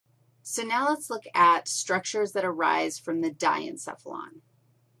So now let's look at structures that arise from the diencephalon.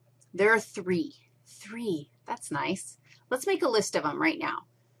 There are three. That's nice. Let's make a list of them right now.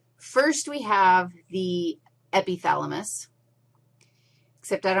 First, we have the epithalamus,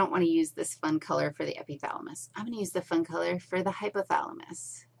 except I don't want to use this fun color for the epithalamus. I'm going to use the fun color for the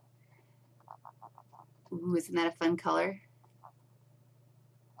hypothalamus. Ooh, isn't that a fun color?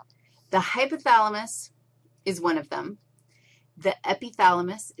 The hypothalamus is one of them. The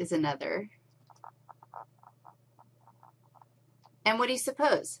epithalamus is another. And what do you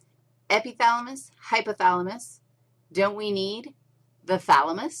suppose? Epithalamus, hypothalamus. Don't we need the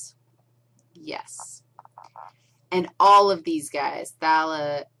thalamus? Yes. And all of these guys,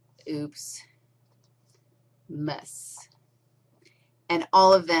 mus. And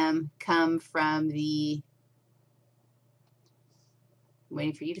all of them come from the, I'm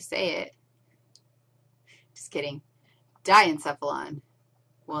waiting for you to say it. Just kidding. Diencephalon.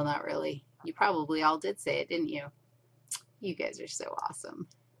 Well, not really. You probably all did say it, didn't you? You guys are so awesome.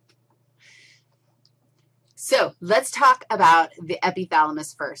 So let's talk about the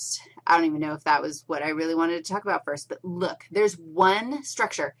epithalamus first. I don't even know if that was what I really wanted to talk about first, but look, there's one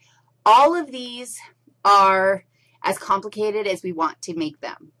structure. All of these are as complicated as we want to make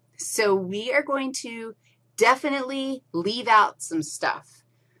them. So we are going to definitely leave out some stuff.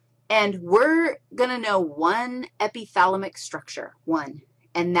 And we're going to know one epithalamic structure, one,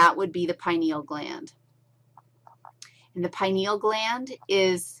 and that would be the pineal gland. And the pineal gland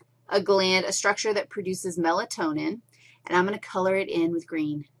is a gland, a structure that produces melatonin, and I'm going to color it in with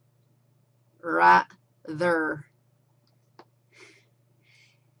green. Right there.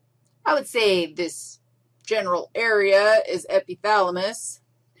 I would say this general area is epithalamus,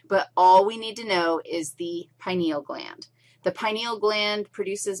 but all we need to know is the pineal gland. The pineal gland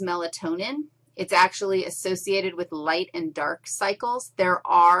produces melatonin. It's actually associated with light and dark cycles. There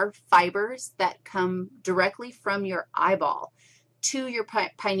are fibers that come directly from your eyeball to your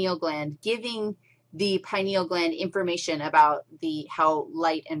pineal gland, giving the pineal gland information about how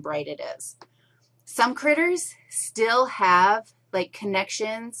light and bright it is. Some critters still have like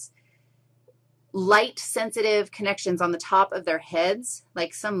connections, light-sensitive connections on the top of their heads,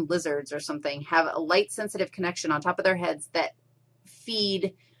 like some lizards or something have a light-sensitive connection on top of their heads that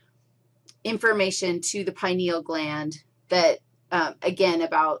feed information to the pineal gland that, again,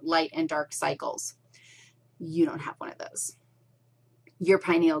 about light and dark cycles. You don't have one of those. Your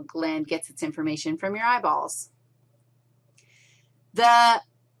pineal gland gets its information from your eyeballs.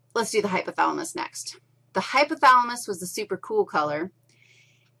 Let's do the hypothalamus next. The hypothalamus was the super cool color.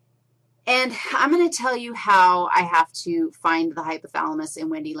 And I'm going to tell you how I have to find the hypothalamus in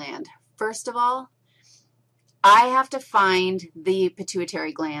Wendyland. First of all, I have to find the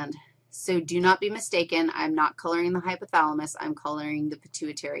pituitary gland. So do not be mistaken. I'm not coloring the hypothalamus. I'm coloring the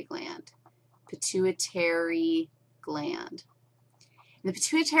pituitary gland. Pituitary gland. And the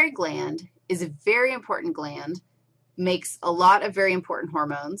pituitary gland is a very important gland, makes a lot of very important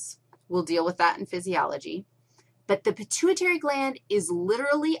hormones. We'll deal with that in physiology. But the pituitary gland is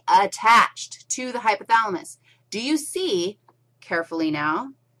literally attached to the hypothalamus. Do you see, carefully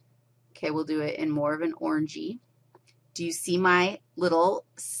now, okay, we'll do it in more of an orangey. Do you see my little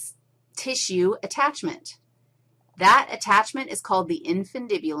tissue attachment? That attachment is called the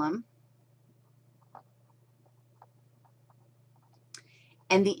infundibulum.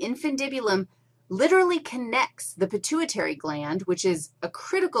 And the infundibulum literally connects the pituitary gland, which is a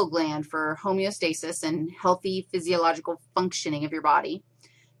critical gland for homeostasis and healthy physiological functioning of your body,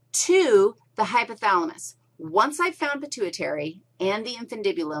 to the hypothalamus. Once I've found pituitary and the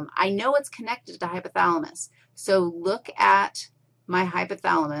infundibulum, I know it's connected to hypothalamus. So look at my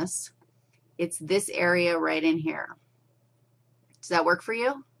hypothalamus. It's this area right in here. Does that work for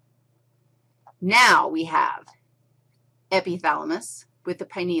you? Now we have epithalamus with the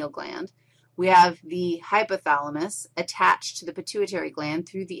pineal gland. We have the hypothalamus attached to the pituitary gland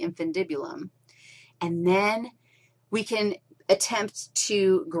through the infundibulum. And then we can attempt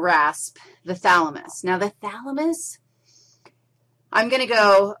to grasp the thalamus. Now, the thalamus, I'm going to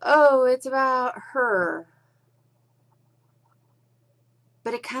go, oh, it's about her.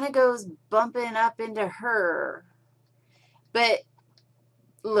 But it kind of goes bumping up into her. But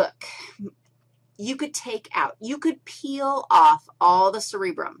look, you could take out, you could peel off all the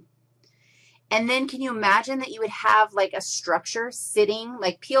cerebrum. And then can you imagine that you would have like a structure sitting,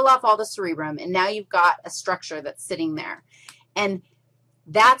 like peel off all the cerebrum, and now you've got a structure that's sitting there. And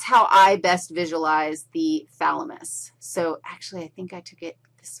that's how I best visualize the thalamus. So actually, I think I took it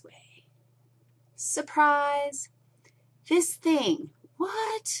this way. Surprise. This thing.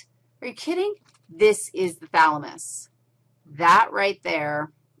 What? Are you kidding? This is the thalamus. That right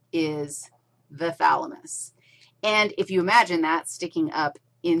there is the thalamus. And if you imagine that sticking up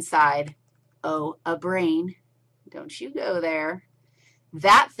inside, oh, a brain, don't you go there,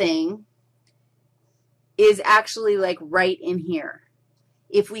 that thing is actually like right in here.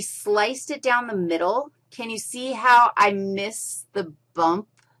 If we sliced it down the middle, can you see how I miss the bump?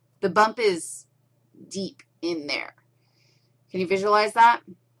 The bump is deep in there. Can you visualize that?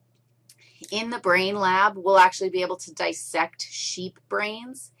 In the brain lab, we'll actually be able to dissect sheep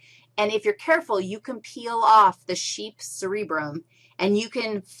brains. And if you're careful, you can peel off the sheep cerebrum, and you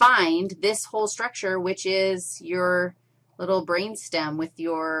can find this whole structure, which is your little brain stem with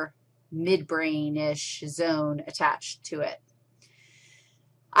your midbrain-ish zone attached to it.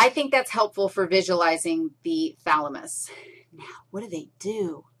 I think that's helpful for visualizing the thalamus. Now, what do they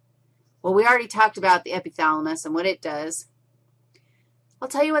do? Well, we already talked about the epithalamus and what it does. I'll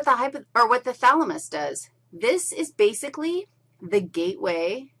tell you what the thalamus does. This is basically the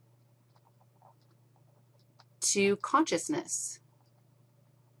gateway to consciousness.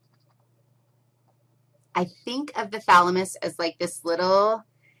 I think of the thalamus as like this little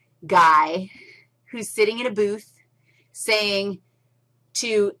guy who's sitting in a booth saying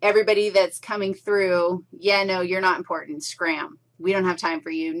to everybody that's coming through, yeah, no, you're not important, scram. We don't have time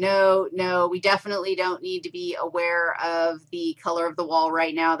for you. No, no, we definitely don't need to be aware of the color of the wall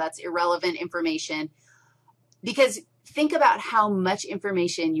right now. That's irrelevant information. Because think about how much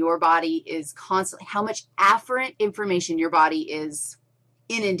information your body is constantly, how much afferent information your body is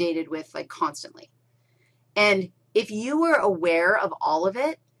inundated with, like, constantly. And if you were aware of all of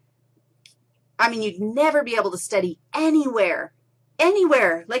it, I mean, you'd never be able to study anywhere,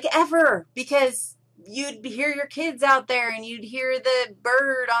 like ever, because you'd hear your kids out there, and you'd hear the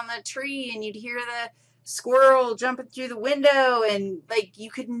bird on the tree, and you'd hear the squirrel jumping through the window, and, like, you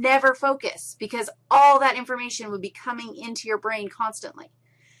could never focus because all that information would be coming into your brain constantly.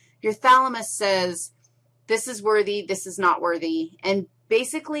 Your thalamus says, this is worthy, this is not worthy, and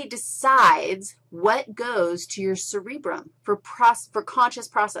basically decides what goes to your cerebrum for conscious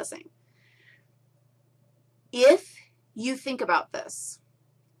processing. If you think about this,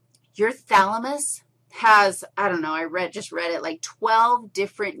 your thalamus has, I don't know, just read it, like 12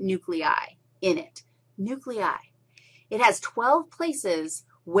 different nuclei in it. Nuclei. It has 12 places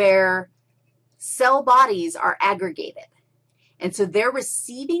where cell bodies are aggregated. And so they're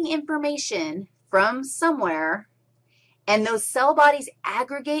receiving information from somewhere, and those cell bodies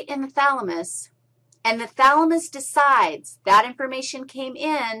aggregate in the thalamus, and the thalamus decides that information came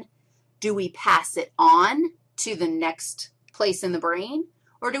in. Do we pass it on to the next place in the brain,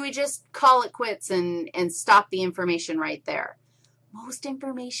 or do we just call it quits and stop the information right there? Most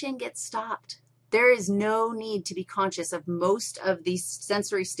information gets stopped. There is no need to be conscious of most of the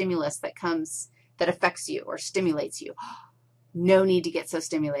sensory stimulus that affects you or stimulates you. No need to get so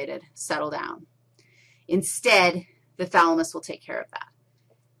stimulated. Settle down. Instead, the thalamus will take care of that.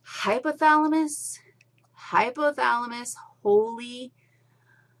 Hypothalamus, holy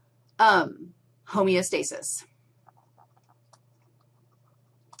homeostasis.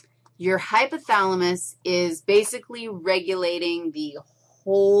 Your hypothalamus is basically regulating the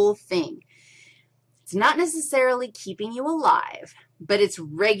whole thing. It's not necessarily keeping you alive, but it's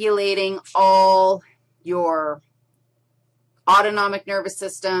regulating all your autonomic nervous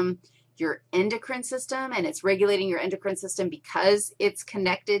system, your endocrine system, and it's regulating your endocrine system because it's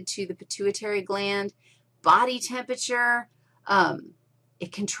connected to the pituitary gland, body temperature.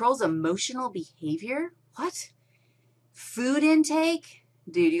 It controls emotional behavior. What? Food intake?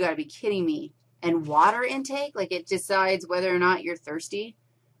 Dude, you got to be kidding me. And water intake? Like, it decides whether or not you're thirsty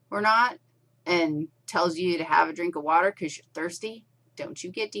or not and tells you to have a drink of water because you're thirsty. Don't you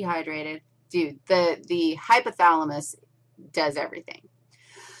get dehydrated. Dude, the hypothalamus does everything.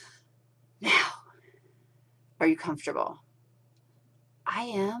 Now, are you comfortable? I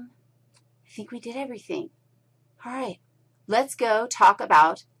am. I think we did everything. All right, let's go talk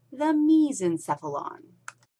about the mesencephalon.